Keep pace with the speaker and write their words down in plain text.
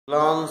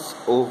glance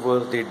over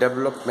the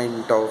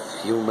development of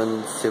human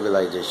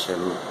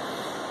civilization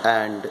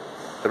and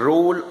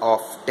role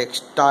of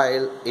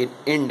textile in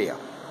India.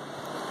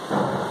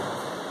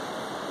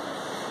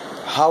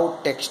 How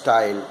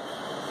textile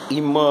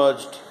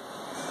emerged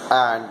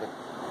and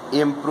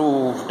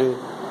improved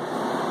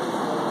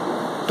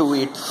to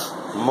its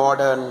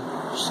modern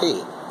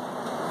shape.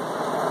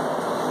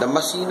 The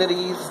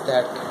machineries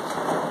that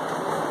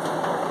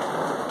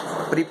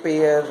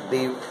prepare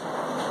the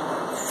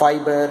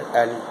fiber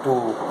and to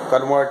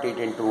convert it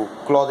into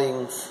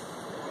clothing,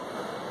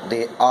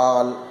 they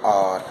all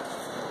are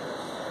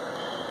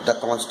the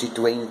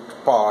constituent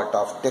part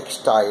of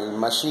textile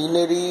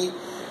machinery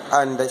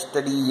and the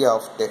study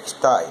of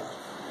textile.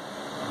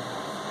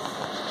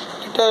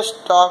 Let us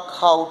talk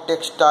how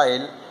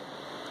textile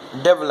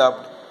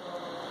developed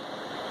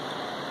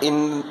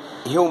in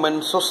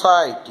human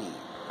society.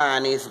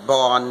 Man is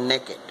born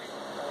naked,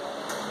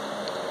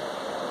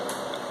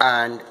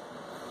 and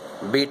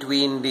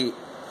between the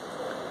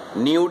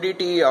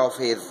nudity of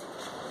his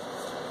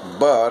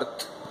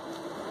birth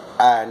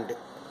and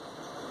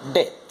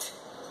death,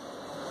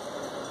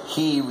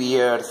 he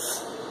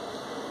wears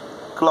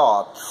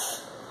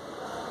cloths,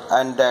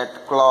 and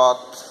that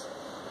cloth,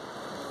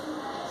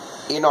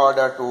 in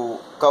order to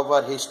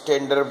cover his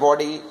tender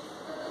body,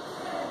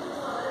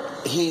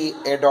 he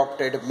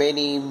adopted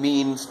many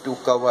means to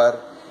cover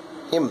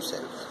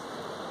himself.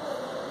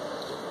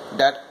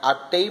 That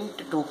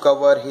attempt to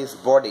cover his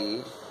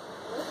body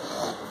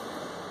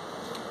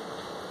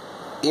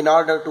in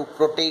order to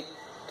protect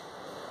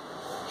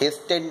his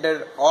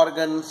tender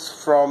organs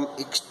from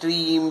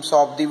extremes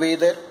of the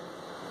weather,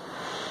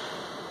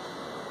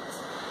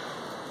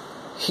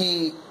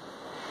 he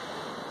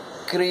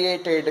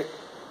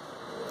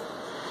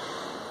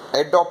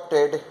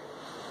adopted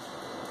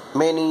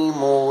many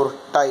more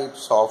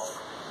types of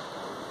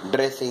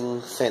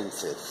dressing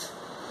senses.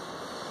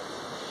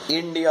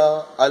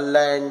 India, a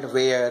land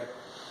where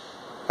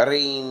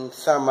rain,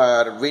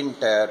 summer,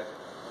 winter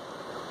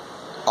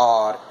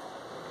are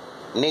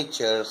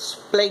nature's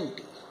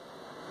plenty.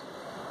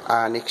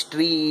 An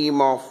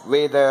extreme of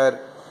weather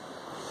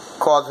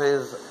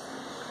causes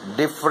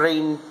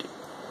different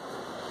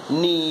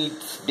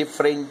needs,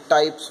 different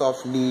types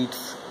of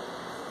needs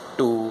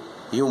to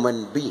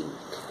human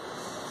beings.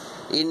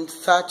 In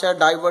such a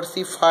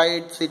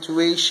diversified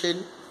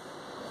situation,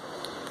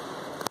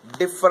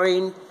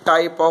 different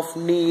type of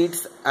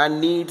needs and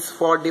needs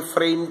for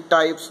different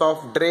types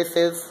of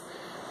dresses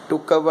to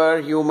cover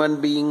human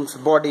beings'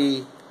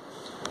 body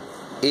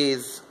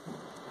is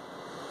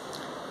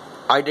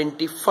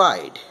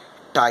identified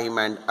time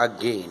and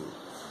again,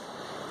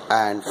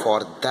 and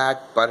for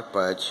that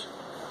purpose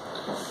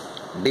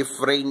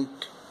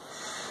different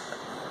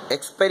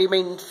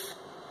experiments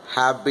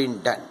have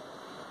been done.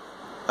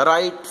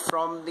 Right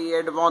from the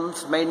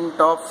advancement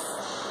of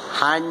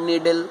hand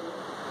needle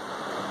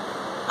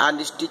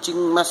and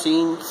stitching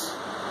machines,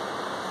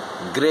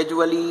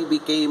 gradually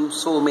became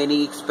so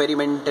many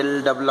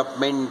experimental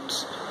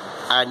developments,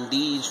 and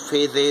these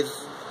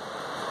phases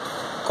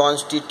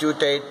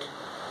constituted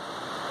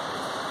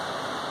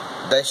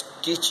the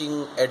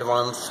stitching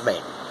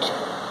advancement,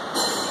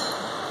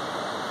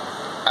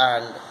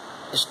 and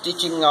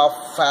stitching of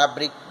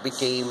fabric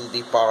became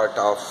the part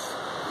of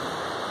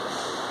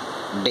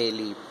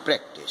daily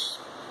practice.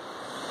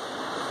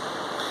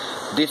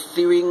 The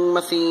sewing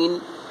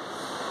machine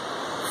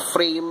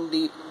framed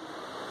the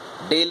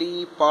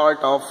daily part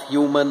of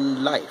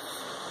human life,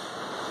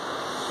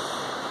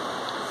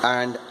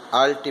 and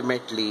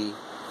ultimately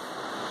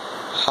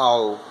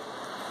how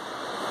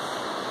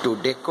to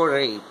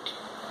decorate,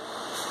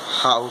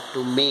 how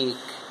to make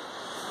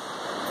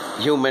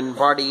human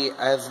body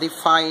as the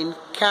fine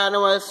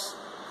canvas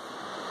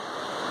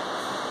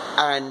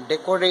and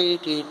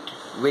decorate it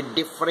with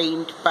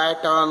different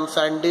patterns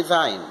and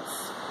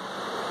designs.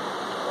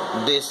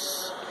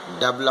 This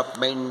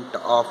development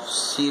of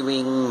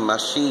sewing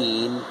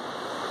machine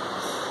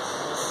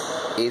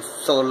is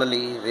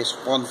solely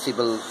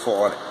responsible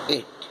for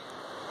it.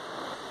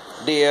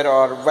 There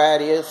are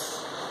various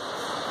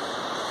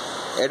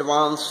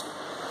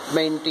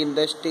advancement in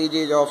the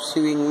stages of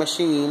sewing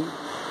machine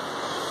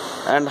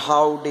and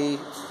how they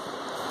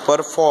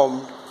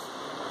performed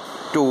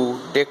to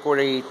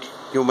decorate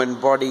human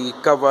body,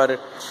 cover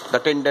the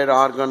tender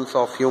organs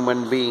of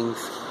human beings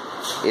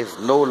is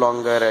no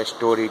longer a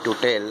story to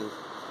tell,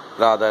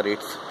 rather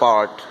it's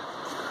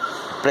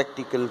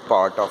practical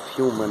part of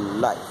human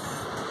life.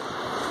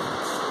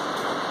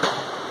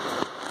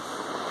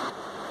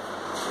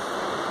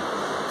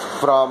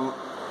 From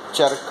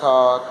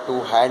Charkha to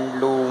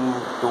handloom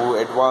to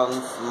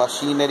advanced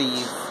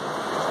machineries,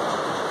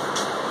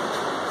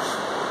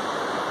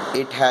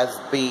 it has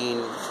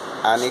been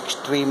an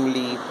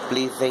extremely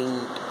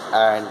pleasant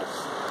and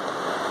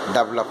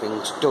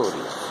developing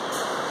story.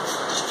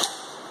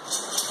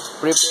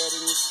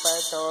 Preparing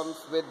patterns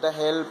with the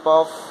help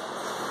of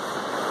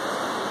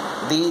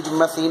these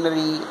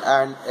machinery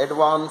and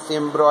advanced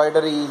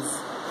embroideries,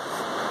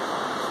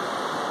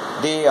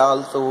 they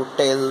also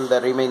tell the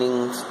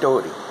remaining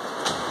story.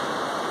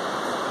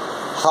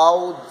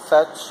 how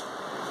such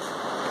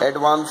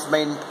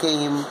advancement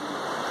came,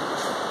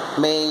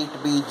 may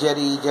it be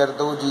Jari,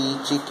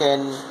 Jardoji,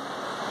 chicken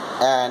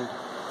and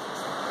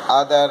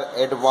other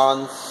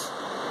advancement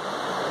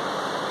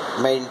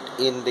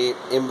in the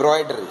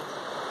embroidery.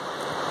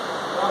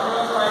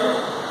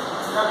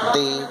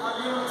 They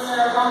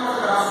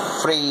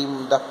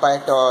frame the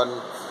pattern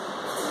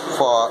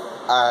for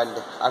an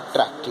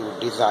attractive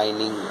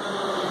designing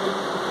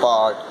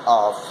part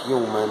of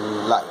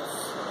human life.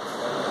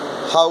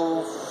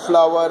 How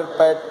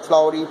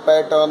flowery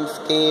patterns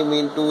came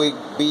into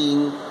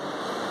being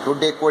to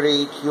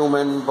decorate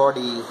human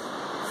body,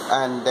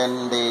 and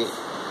then they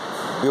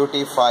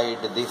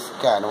beautified this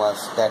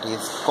canvas that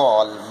is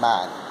called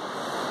man.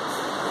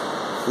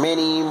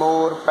 Many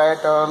more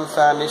patterns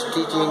and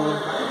stitching,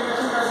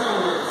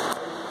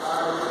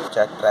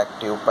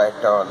 attractive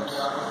patterns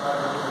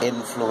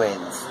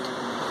influenced.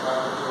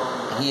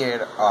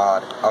 Here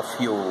are a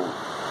few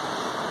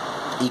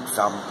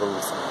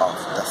examples of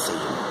the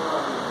same.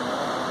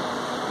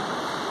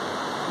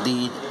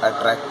 These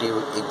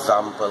attractive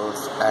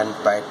examples and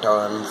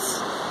patterns,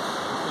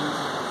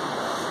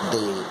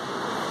 they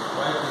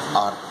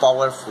are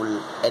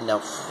powerful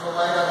enough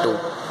to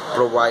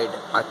provide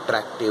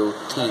attractive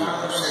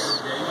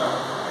themes.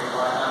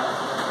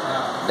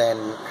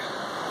 Then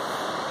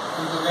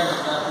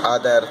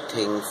other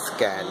things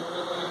can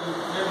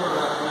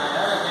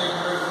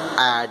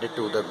add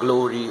to the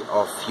glory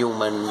of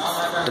human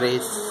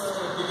dress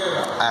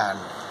and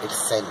its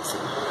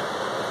sensing.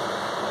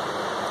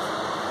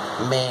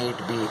 May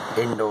it be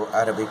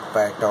Indo-Arabic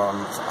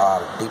patterns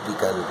or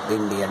typical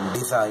Indian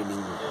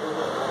designing,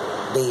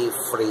 they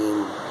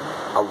frame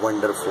a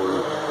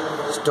wonderful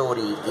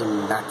story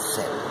in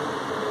nutshell.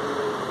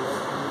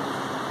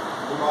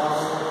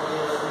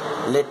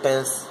 Let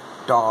us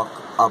talk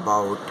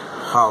about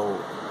how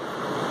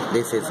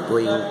this is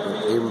going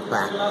to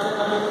impact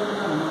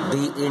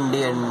the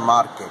Indian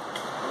market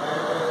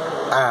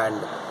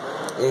and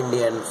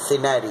Indian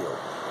scenario.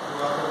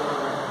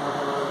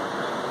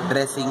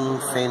 Dressing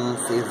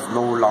sense is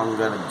no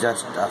longer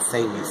just a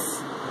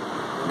sense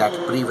that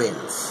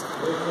prevails.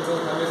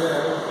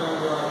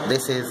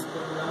 This is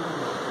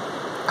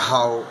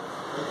how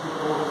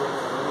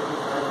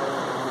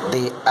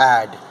they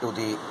add to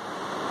the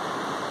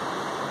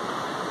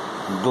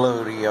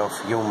glory of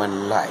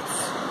human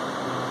life.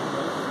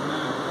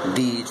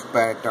 These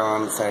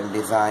patterns and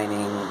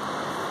designing,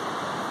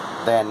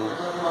 then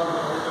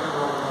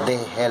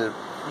they help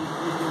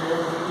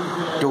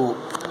to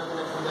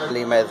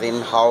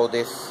imagine how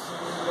this,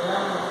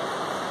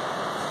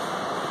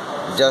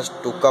 just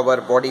to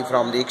cover body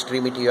from the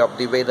extremity of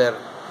the weather,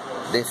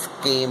 this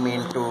came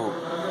into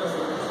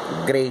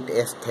great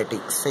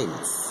aesthetic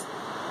sense,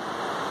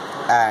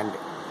 and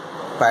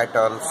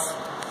patterns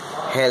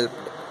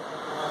helped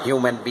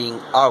human being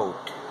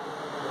out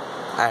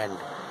and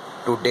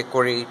to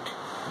decorate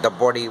the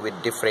body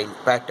with different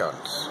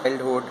patterns.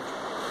 Childhood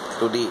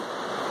to the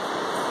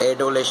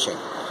adolescent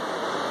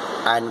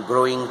and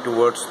growing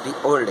towards the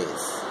old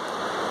age,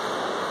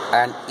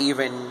 and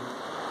even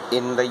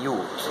in the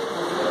youth.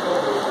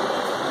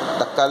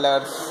 The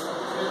colors,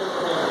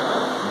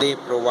 they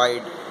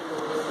provide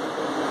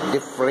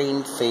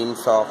different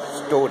sense of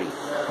story.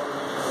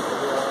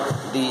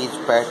 These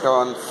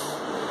patterns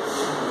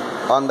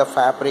on the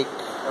fabric,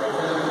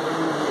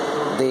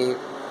 they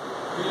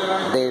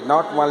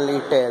not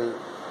only tell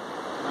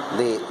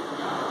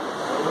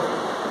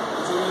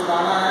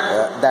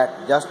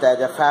that just as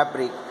a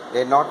fabric,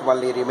 they not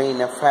only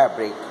remain a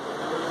fabric,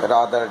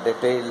 rather they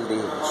tell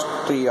the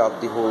history of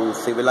the whole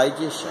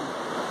civilization.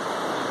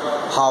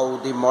 How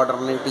the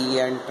modernity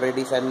and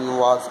tradition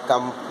was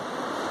compounded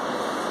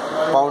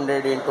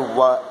into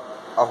a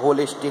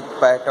holistic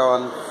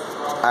pattern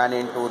and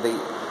into the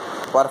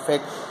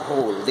perfect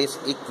whole. This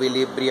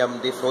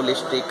equilibrium, this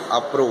holistic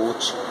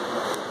approach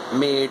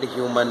made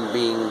human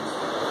being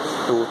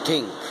to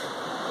think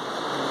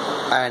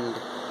and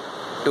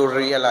to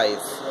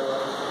realize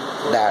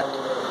that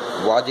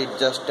was it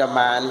just a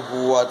man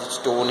who was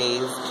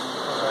stone-aged,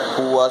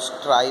 who was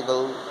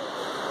tribal,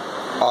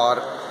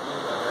 or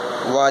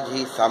was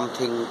he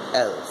something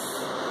else?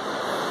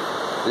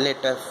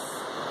 Let us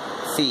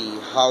see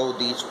how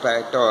these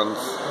patterns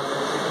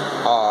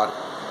are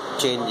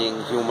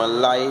changing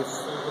human life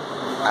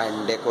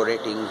and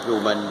decorating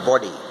human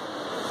body.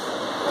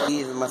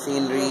 These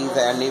machineries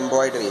and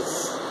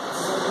embroideries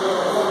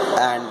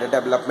and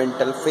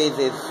developmental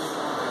phases,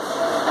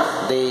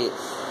 they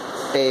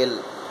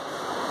tell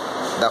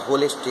the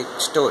holistic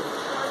story.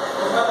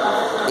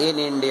 In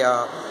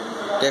India,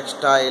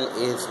 textile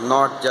is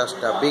not just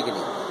a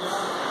beginning.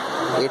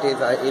 It is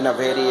in a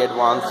very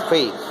advanced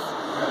phase.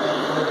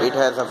 It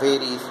has a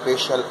very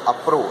special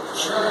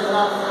approach.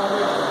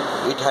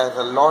 It has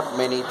a lot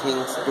many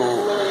things to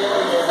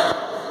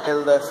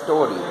tell the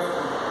story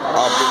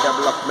of the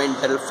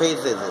developmental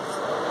phases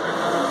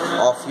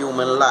of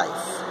human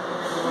life.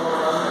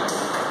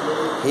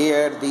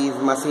 Here these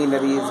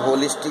machineries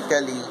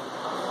holistically,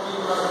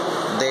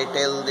 they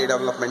tell the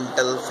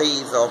developmental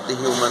phase of the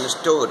human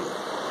story.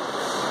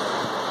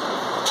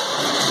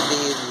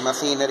 These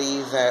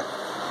machineries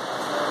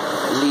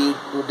lead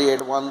to the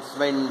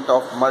advancement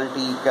of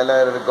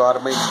multicolor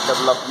garment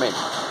development,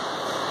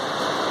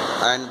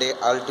 and they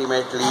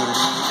ultimately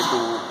lead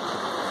to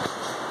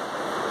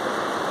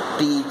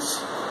teach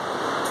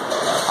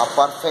a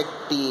perfect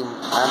team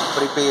and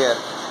prepare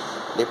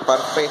the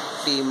perfect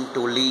team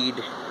to lead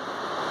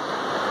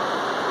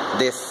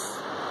this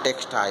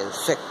textile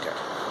sector.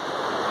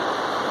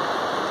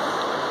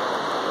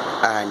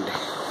 And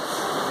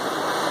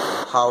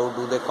how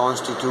do they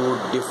constitute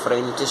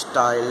different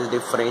style,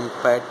 different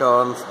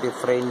patterns,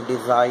 different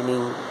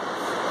designing,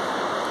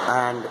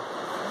 and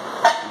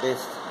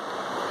this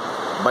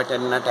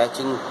button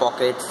attaching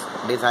pockets,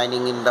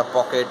 designing in the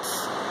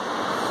pockets,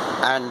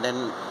 and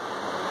then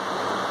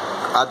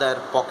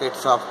other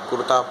pockets of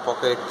kurta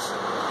pockets,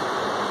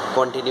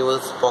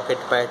 continuous pocket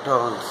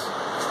patterns.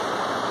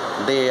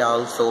 They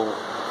also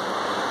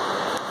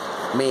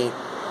make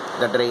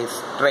the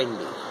dress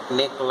trendy.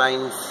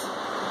 Necklines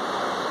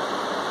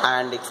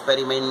and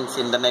experiments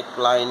in the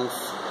necklines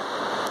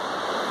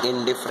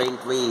in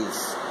different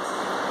ways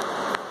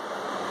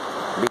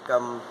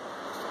become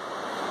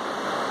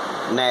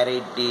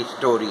narrate the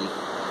story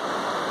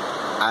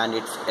and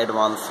its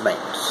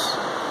advancements.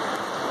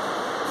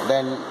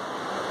 Then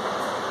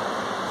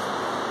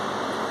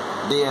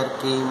there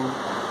came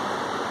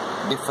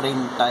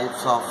different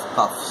types of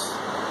cuffs,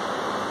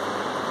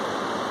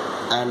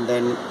 and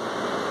then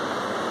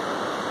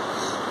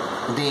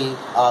they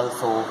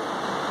also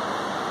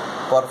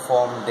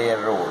perform their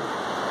role.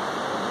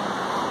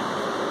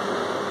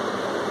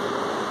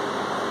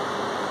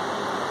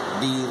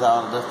 These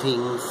are the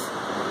things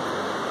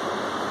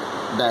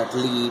that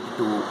lead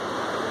to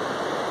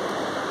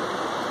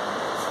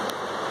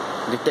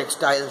the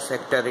textile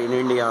sector in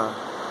India,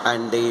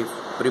 and they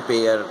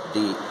prepare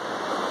the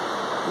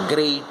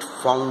great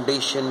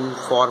foundation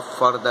for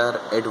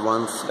further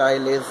advanced.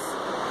 Textile is,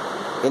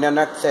 in a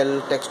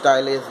nutshell,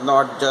 textile is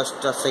not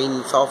just a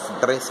sense of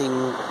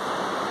dressing,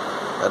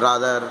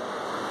 rather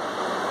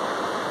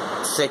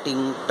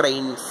setting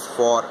trends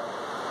for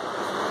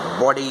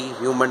body,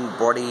 human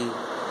body,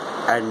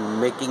 and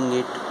making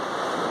it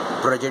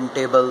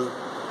presentable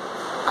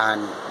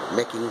and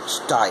making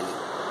styling.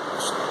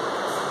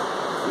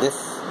 This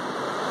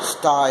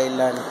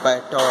style and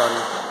pattern,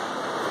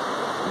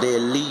 they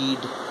lead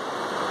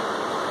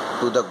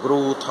to the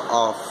growth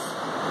of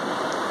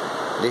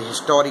the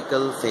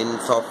historical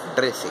sense of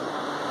dressing.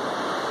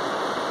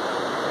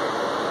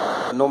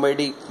 The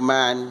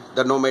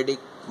nomadic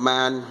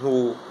man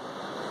who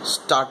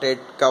started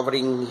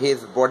covering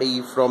his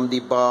body from the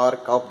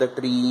bark of the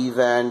trees,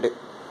 and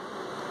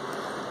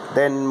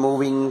then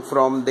moving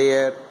from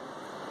there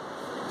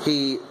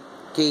he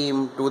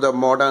came to the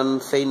modern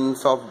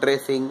sense of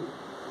dressing.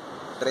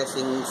 This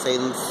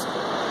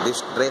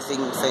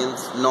dressing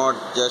sense not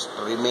just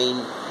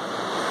remained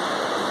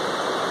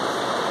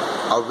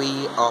a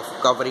way of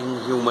covering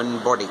human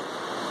body,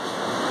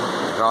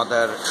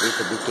 rather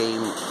it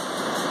became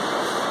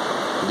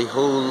the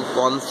whole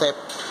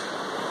concept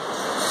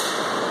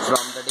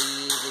from the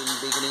days in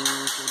beginning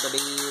to the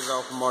days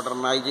of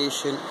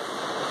modernization.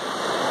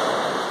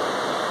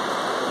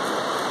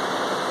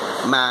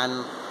 Man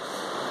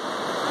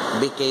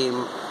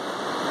became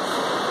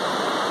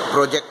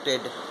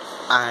projected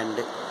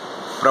and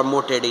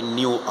promoted in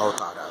new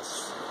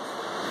avatars.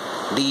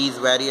 These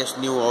various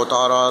new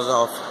avatars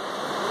of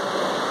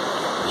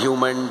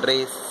human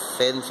dress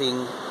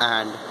sensing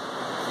and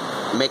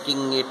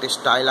making it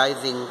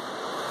stylizing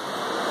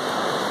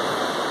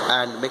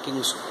and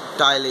making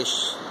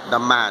stylish the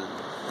man.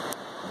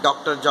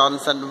 Dr.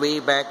 Johnson way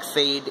back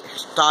said,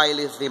 style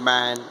is the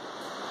man,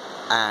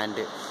 and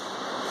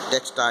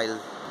textile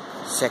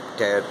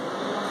sector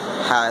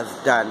has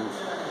done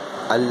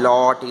a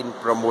lot in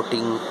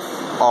promoting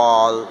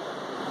all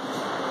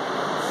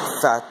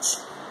such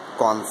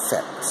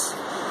concepts.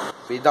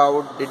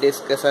 Without the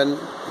discussion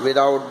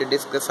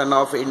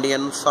of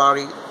Indian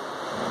sari,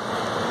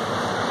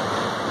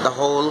 the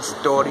whole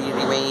story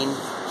remains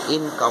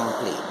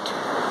incomplete.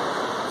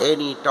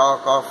 Any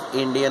talk of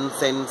Indian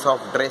sense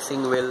of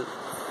dressing will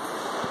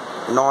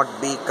not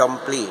be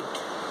complete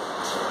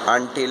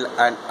until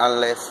and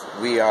unless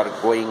we are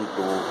going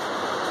to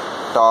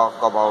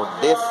talk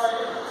about this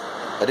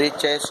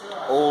richest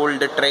old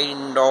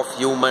trend of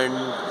human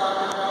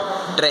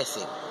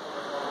dressing.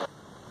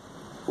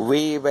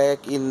 Way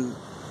back in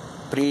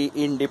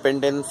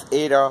pre-independence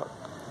era,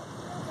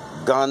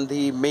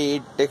 Gandhi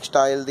made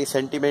textile the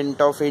sentiment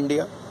of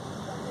India,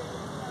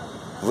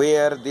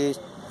 where the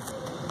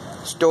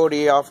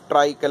story of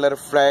tricolor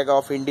flag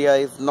of India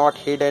is not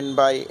hidden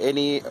by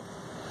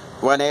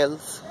anyone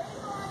else.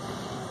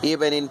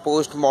 Even in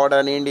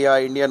post-modern India,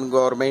 Indian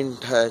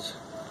government has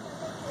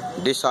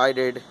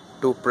decided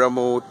to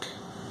promote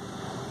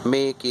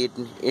Make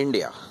in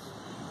India.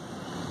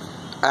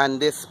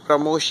 And this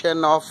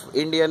promotion of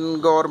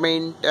Indian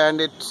government and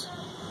its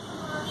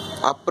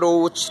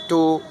approach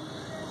to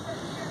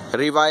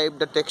revive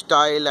the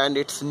textile and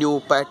its new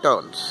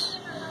patterns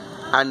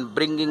and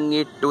bringing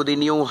it to the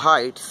new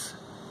heights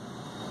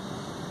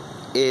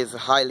is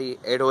highly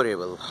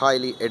adorable,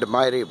 highly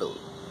admirable.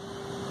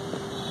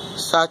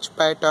 Such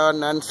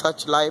pattern and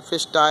such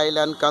lifestyle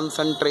and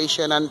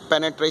concentration and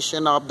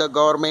penetration of the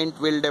government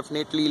will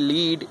definitely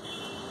lead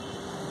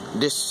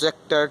this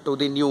sector to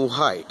the new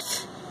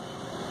heights.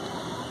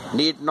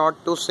 Need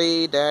not to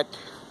say that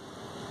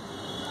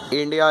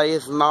India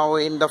is now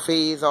in the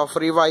phase of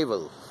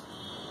revival,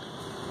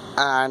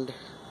 and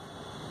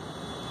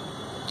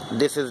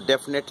this is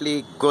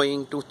definitely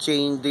going to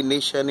change the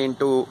nation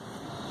into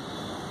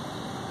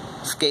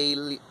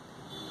scale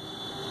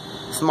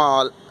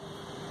small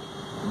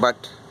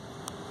but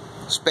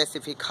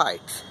specific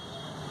heights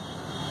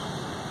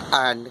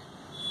and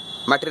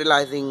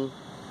materializing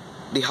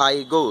the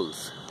high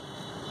goals.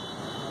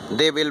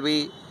 They will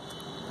be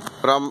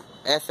from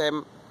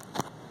MSME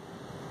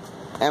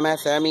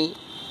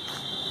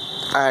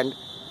and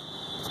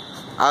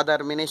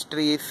other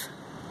ministries.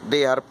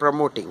 They are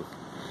promoting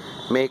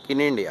Make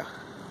in India.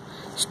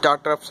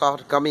 Startups are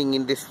coming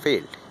in this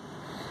field,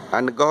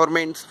 and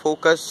government's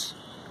focus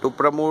to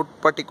promote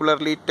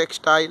particularly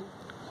textile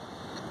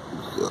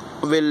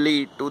will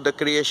lead to the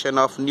creation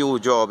of new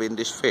job in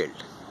this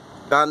field.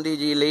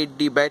 Gandhiji led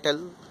the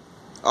battle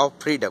of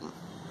freedom,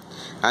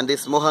 and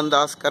this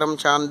Mohandas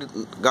Karamchand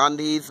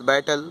Gandhi's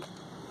battle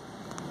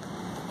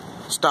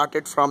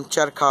started from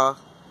Charkha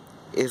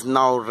is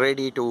now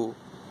ready to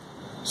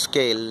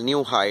scale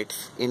new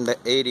heights in the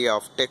area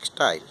of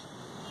textile.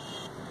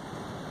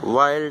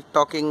 While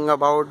talking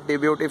about the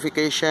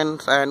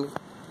beautifications and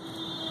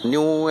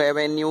new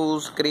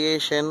avenues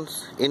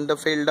creations in the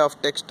field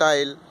of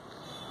textile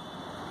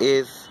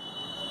is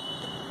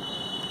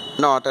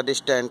not a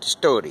distant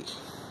story.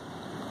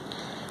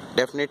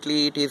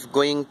 Definitely it is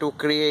going to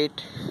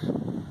create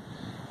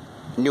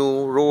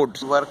new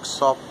roads.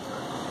 Workshop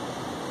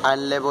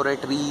and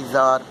laboratories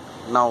are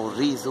now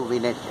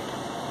rejuvenated.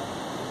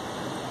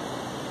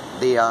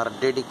 They are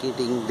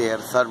dedicating their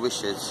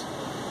services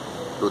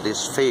to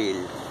this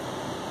field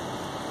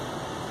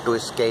to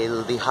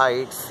scale the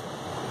heights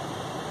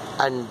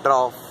and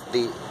draw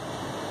the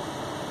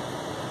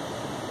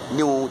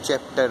new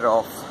chapter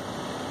of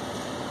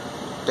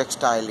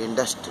textile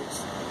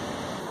industries.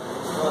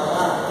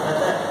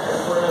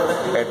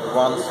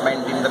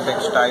 Advancement in the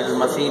textile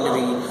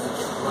machinery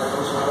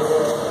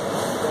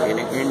in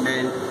an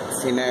Indian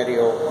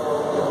scenario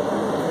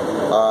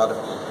are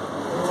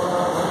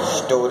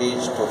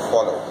stories to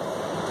follow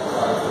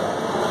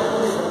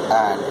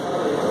and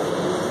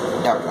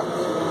develop.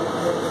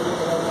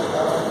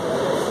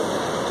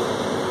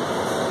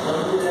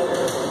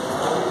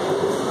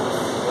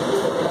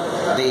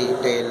 They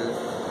tell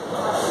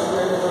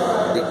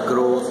the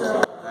growth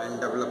and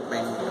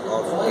development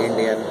of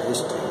Indian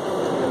history.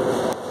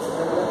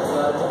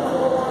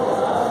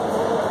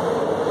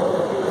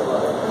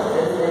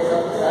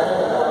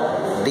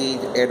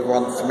 These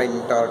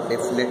advancements are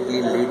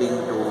definitely leading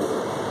to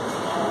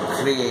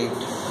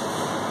create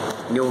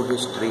new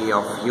history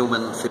of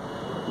human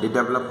civilization. The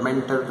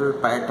developmental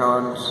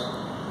patterns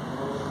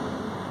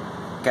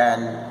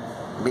can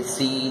be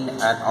seen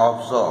and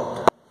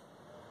observed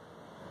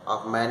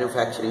of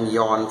manufacturing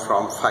yarn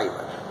from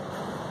fiber.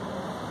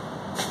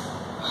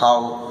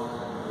 How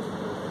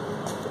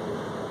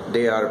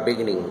they are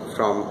beginning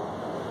from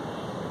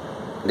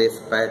this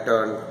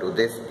pattern to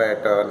this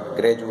pattern,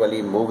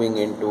 gradually moving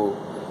into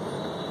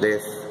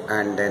this,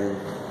 and then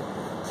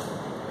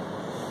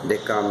they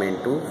come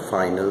into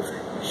final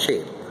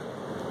shape.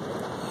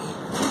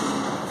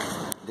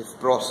 This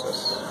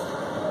process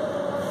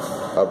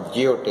of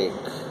geotech,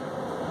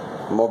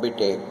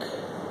 mobitech,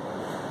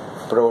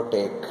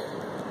 protech,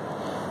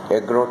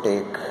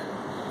 agrotech,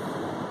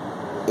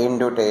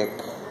 indotech,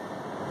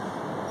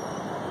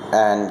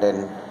 and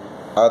then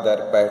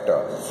other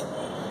patterns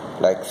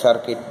like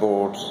circuit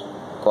boards,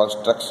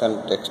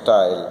 construction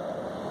textile,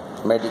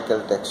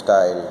 medical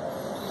textile,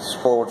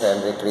 sport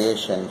and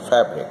recreation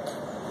fabric.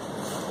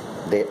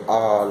 They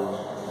all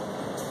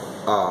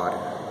are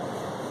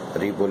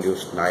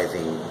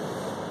revolutionizing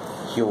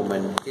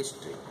human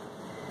history.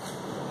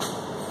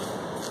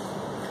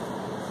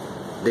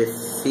 They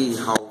see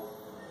how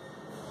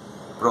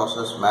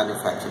process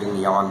manufacturing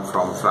yarn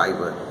from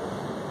fiber,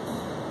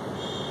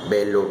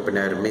 bell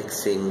opener,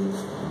 mixing,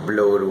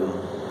 blow room,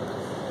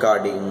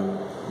 carding,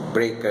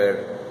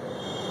 breaker,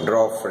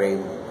 draw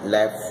frame,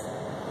 left,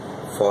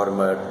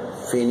 former,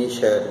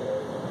 finisher,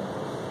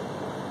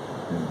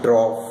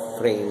 draw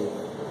frame,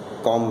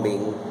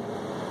 combing,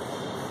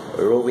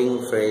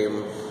 roving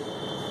frame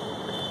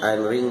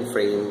and ring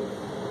frame,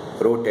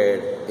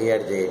 rotor, air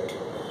jet,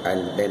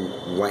 and then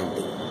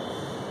winding.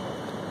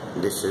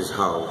 This is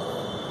how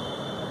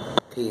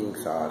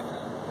things are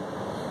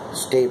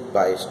step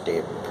by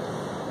step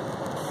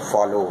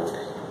followed,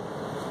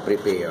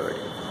 prepared,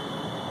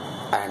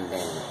 and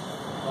then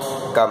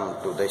come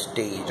to the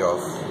stage of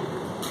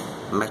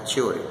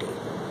maturity.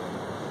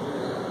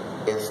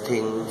 Is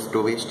things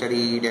to be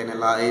studied,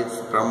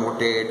 analyzed,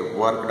 promoted,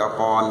 worked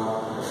upon,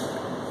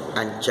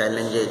 and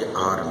challenges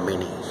are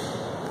many.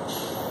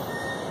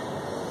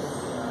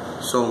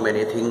 So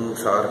many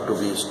things are to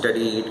be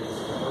studied,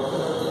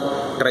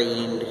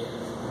 trained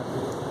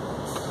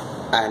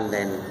and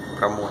then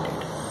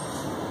promoted.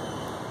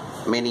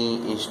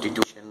 Many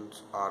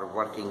institutions are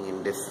working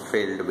in this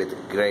field with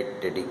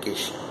great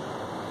dedication,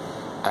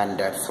 and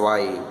that's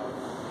why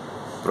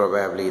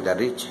probably the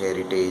rich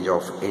heritage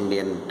of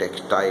Indian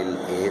textile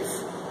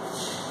is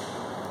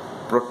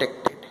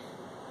protected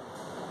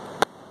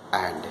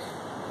and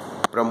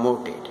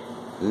promoted,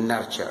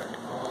 nurtured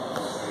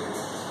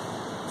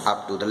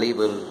up to the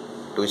level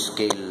to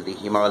scale the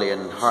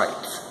Himalayan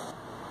heights.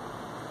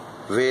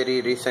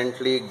 Very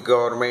recently,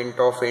 Government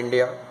of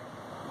India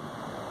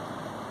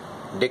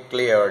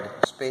declared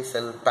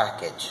special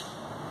package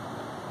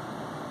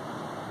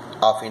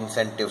of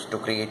incentives to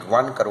create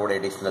 1 crore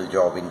additional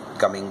job in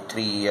coming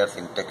 3 years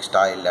in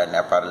textile and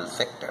apparel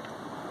sector.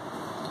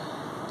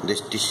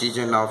 This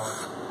decision of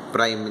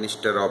Prime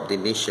Minister of the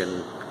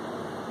nation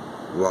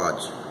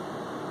was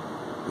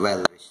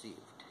well received.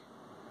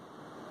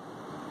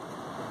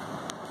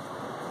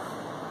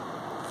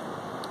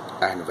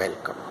 And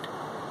welcomed.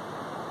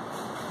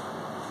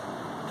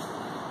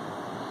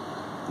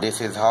 This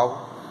is how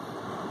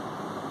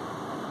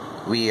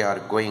we are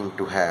going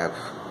to have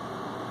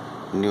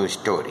new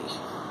story,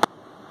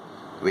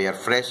 where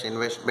fresh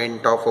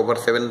investment of over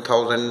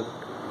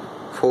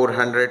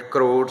 7,400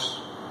 crores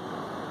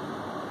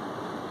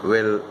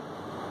will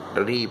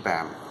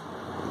revamp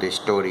the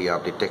story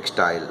of the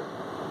textile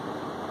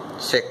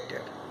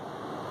sector,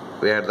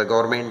 where the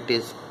government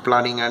is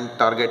planning and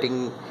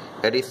targeting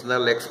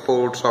additional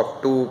exports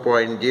of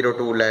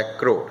 2.02 lakh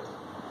crore,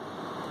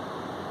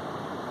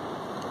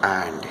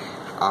 and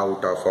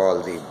out of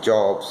all the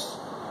jobs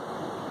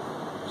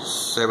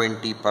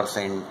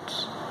 70%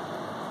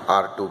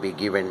 are to be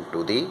given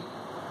to the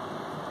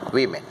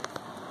women.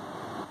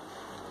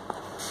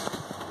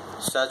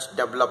 Such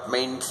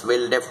developments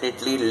will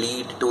definitely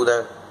lead to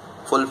the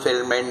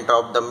fulfillment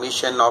of the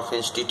mission of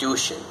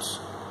institutions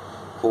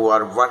who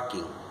are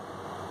working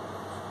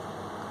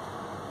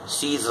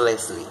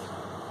ceaselessly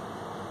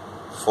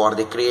for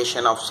the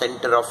creation of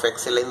Center of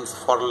Excellence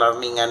for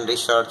Learning and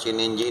Research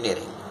in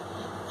Engineering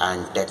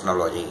and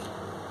Technology,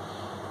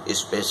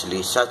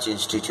 especially such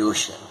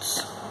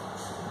institutions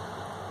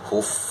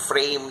who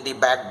frame the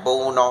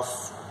backbone of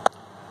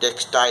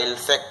textile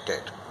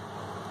sector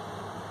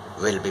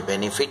will be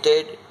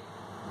benefited.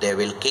 They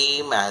will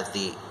come as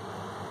the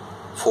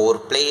fore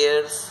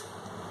players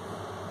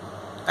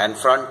and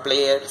front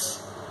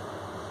players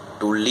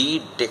to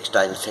lead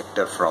textile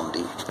sector from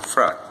the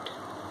front.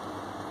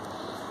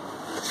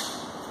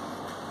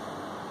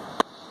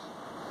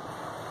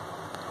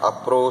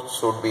 Approach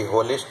should be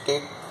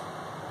holistic,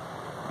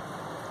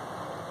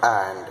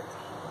 and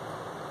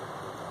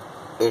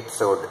it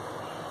should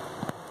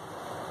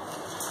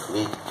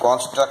be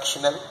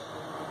constructional,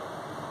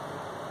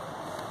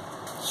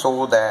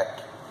 so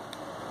that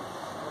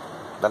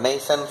the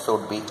nation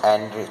should be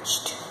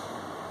enriched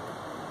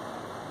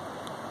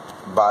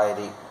by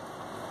the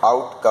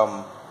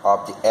outcome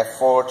of the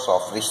efforts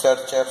of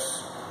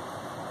researchers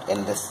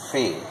in this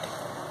field.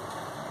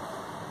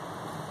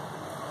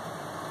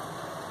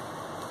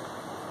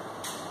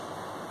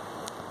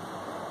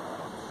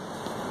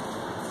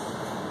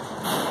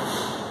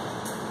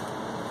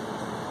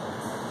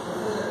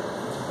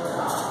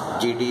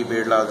 G.D.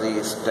 Birlaji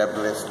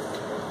established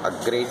a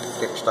great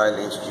textile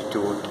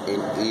institute in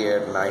year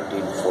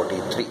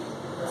 1943.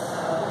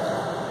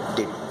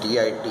 The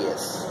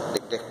TITS,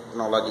 the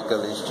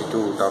Technological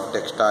Institute of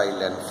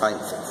Textile and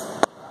Sciences,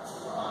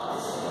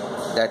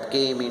 that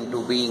came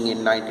into being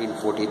in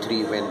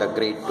 1943 when the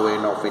great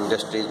doyen of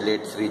industries,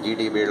 late Sri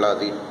G.D.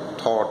 Birlaji,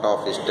 thought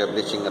of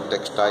establishing a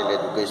textile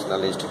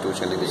educational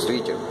institution in this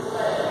region.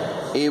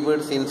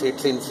 Ever since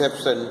its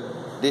inception,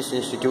 this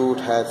institute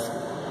has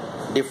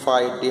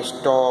defied the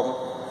storm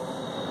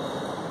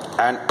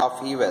and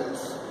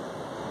upheavals.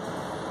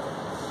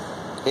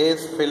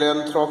 His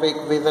philanthropic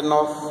vision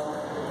of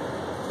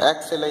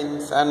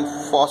excellence and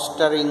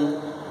fostering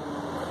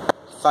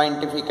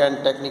scientific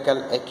and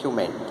technical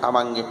acumen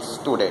among its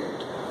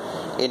students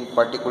in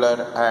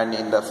particular and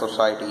in the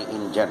society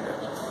in general.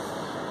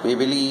 We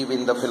believe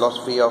in the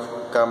philosophy of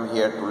come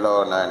here to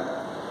learn and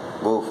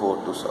go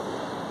forth to serve.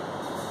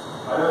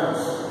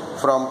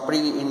 From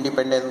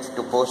pre-independence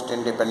to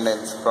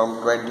post-independence,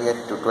 from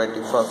 20th to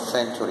 21st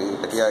century,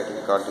 the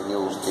TIT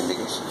continues the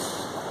legacy.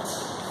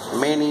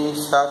 Many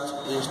such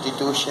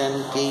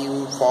institutions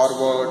came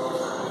forward,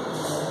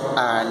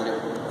 and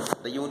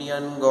the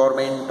Union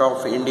Government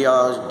of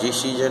India's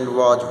decision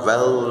was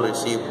well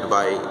received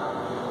by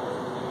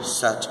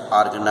such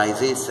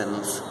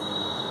organizations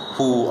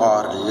who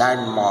are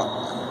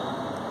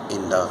landmark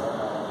in the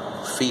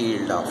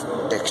field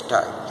of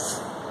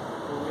textiles.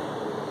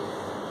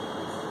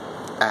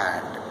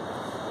 And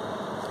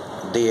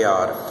they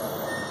are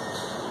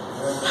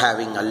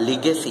having a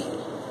legacy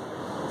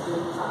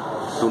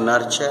to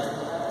nurture,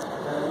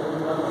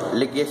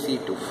 legacy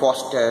to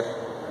foster,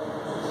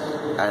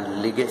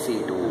 and legacy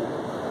to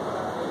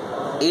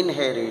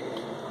inherit,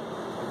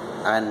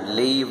 and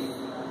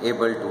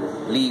able to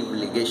leave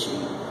legacy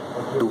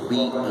to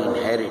be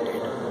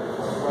inherited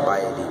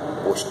by the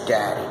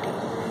posterity.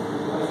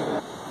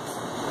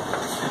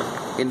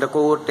 In the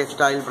core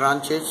textile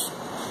branches,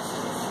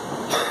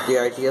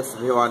 the ITS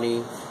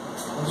Bhiwani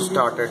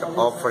started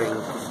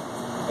offering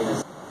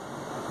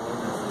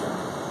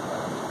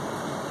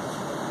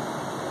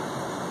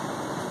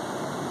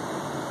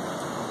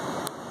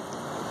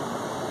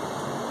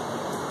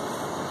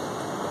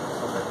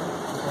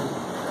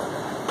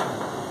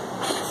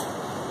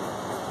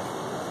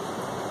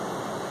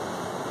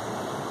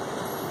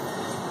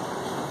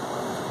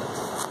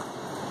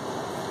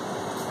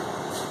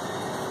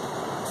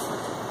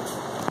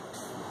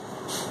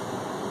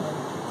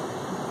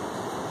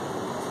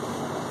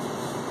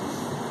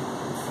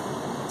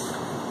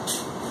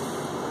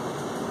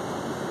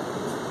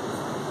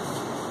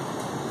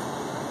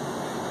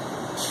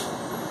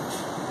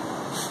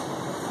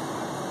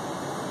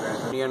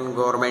Union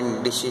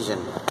government decision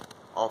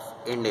of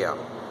India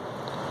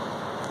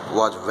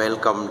was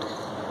welcomed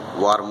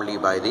warmly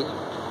by the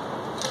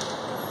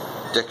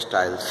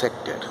textile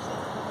sector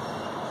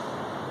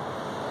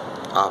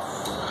of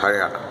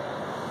Haryana,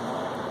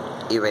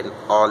 even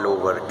all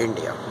over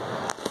India.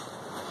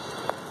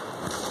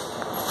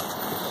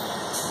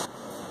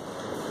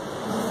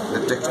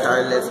 The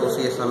Textile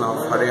Association of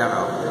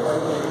Haryana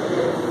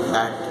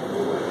had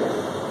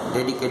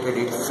dedicated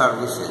its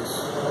services,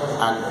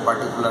 and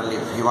particularly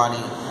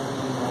Bhiwani,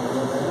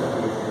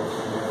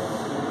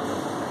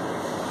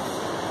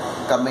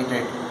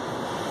 committed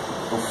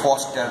to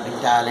foster the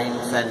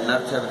talents and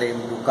nurture them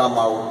to come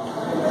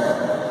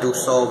out to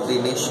serve the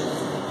nation.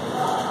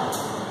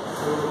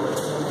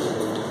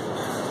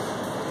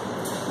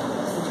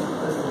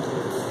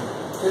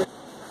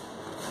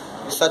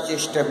 Such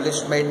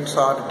establishments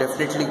are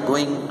definitely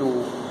going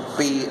to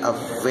play a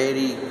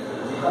very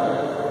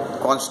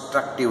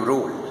constructive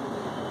role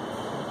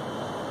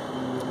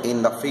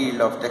in the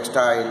field of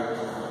textile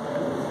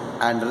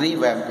and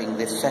revamping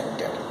this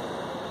sector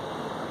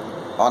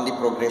on the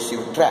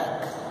progressive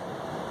track.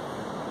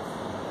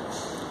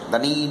 The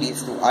need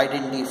is to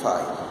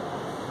identify,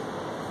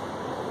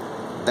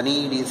 the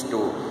need is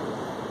to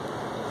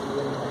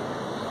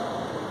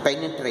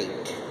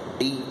penetrate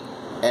deep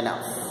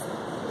enough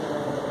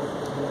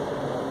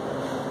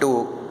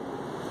to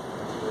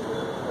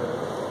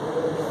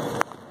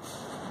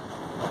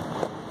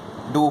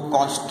do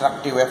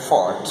constructive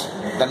effort.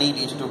 The need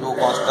is to do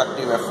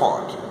constructive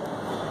effort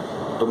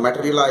to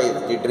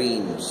materialize the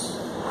dreams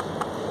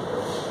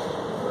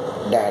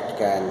that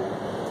can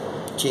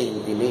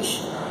change the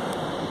nation.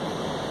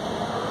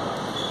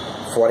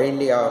 For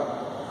India,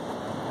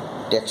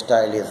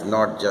 textile is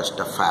not just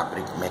a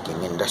fabric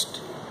making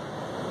industry.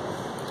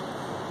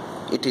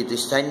 It is the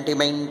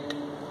sentiment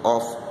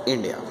of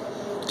India.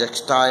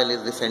 Textile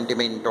is the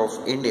sentiment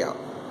of India,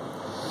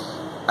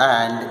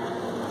 and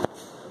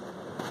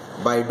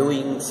by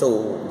doing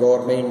so,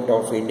 Government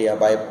of India,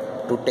 by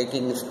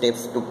taking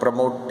steps to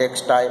promote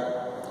textile,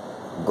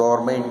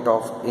 Government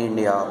of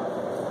India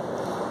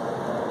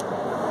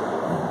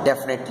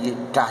definitely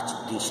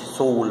touched the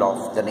soul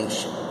of the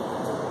nation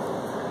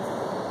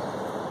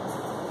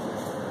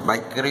by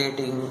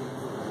creating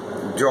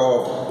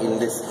job in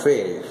this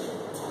field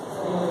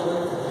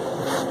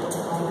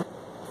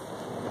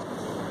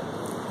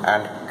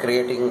and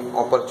creating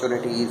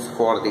opportunities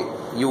for the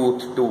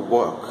youth to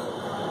work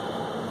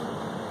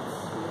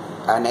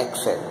and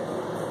excel.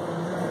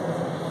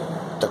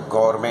 The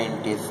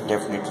government is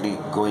definitely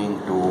going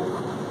to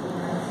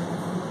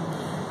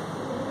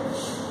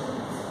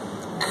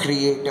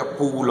create a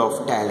pool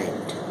of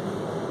talent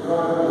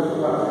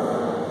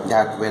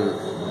that will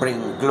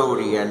bring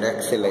glory and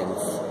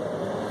excellence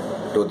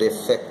to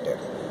this sector.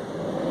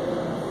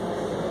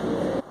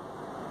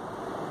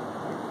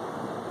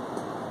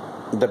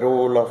 The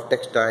role of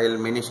Textile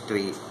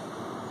Ministry